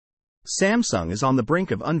Samsung is on the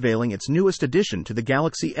brink of unveiling its newest addition to the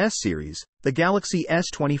Galaxy S series, the Galaxy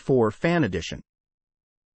S24 Fan Edition.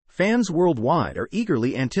 Fans worldwide are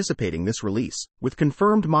eagerly anticipating this release, with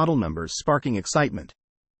confirmed model numbers sparking excitement.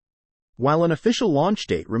 While an official launch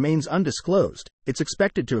date remains undisclosed, it's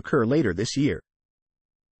expected to occur later this year.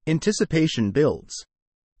 Anticipation builds.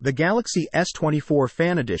 The Galaxy S24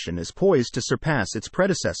 Fan Edition is poised to surpass its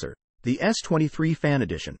predecessor, the S23 Fan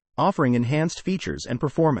Edition, offering enhanced features and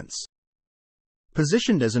performance.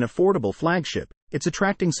 Positioned as an affordable flagship, it's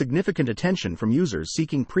attracting significant attention from users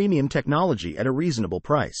seeking premium technology at a reasonable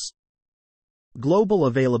price. Global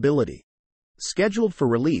availability. Scheduled for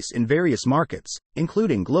release in various markets,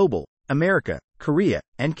 including Global, America, Korea,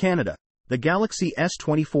 and Canada, the Galaxy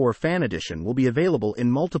S24 Fan Edition will be available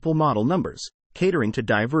in multiple model numbers, catering to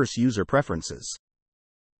diverse user preferences.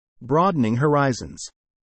 Broadening horizons.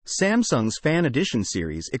 Samsung's Fan Edition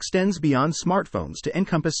series extends beyond smartphones to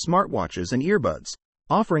encompass smartwatches and earbuds,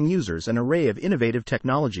 offering users an array of innovative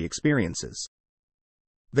technology experiences.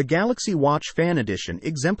 The Galaxy Watch Fan Edition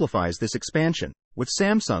exemplifies this expansion, with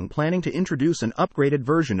Samsung planning to introduce an upgraded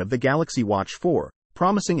version of the Galaxy Watch 4,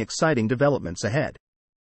 promising exciting developments ahead.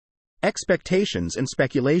 Expectations and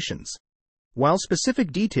speculations. While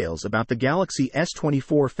specific details about the Galaxy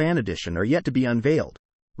S24 Fan Edition are yet to be unveiled,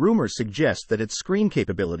 rumors suggest that its screen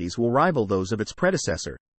capabilities will rival those of its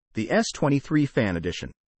predecessor, the S23 Fan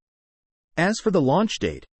Edition. As for the launch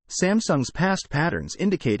date, Samsung's past patterns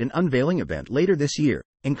indicate an unveiling event later this year,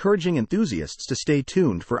 encouraging enthusiasts to stay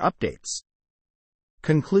tuned for updates.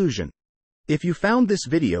 Conclusion. If you found this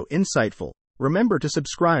video insightful, remember to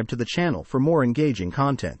subscribe to the channel for more engaging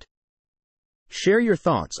content. Share your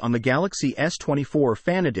thoughts on the Galaxy S24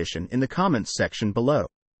 Fan Edition in the comments section below.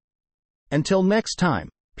 Until next time,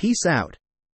 peace out.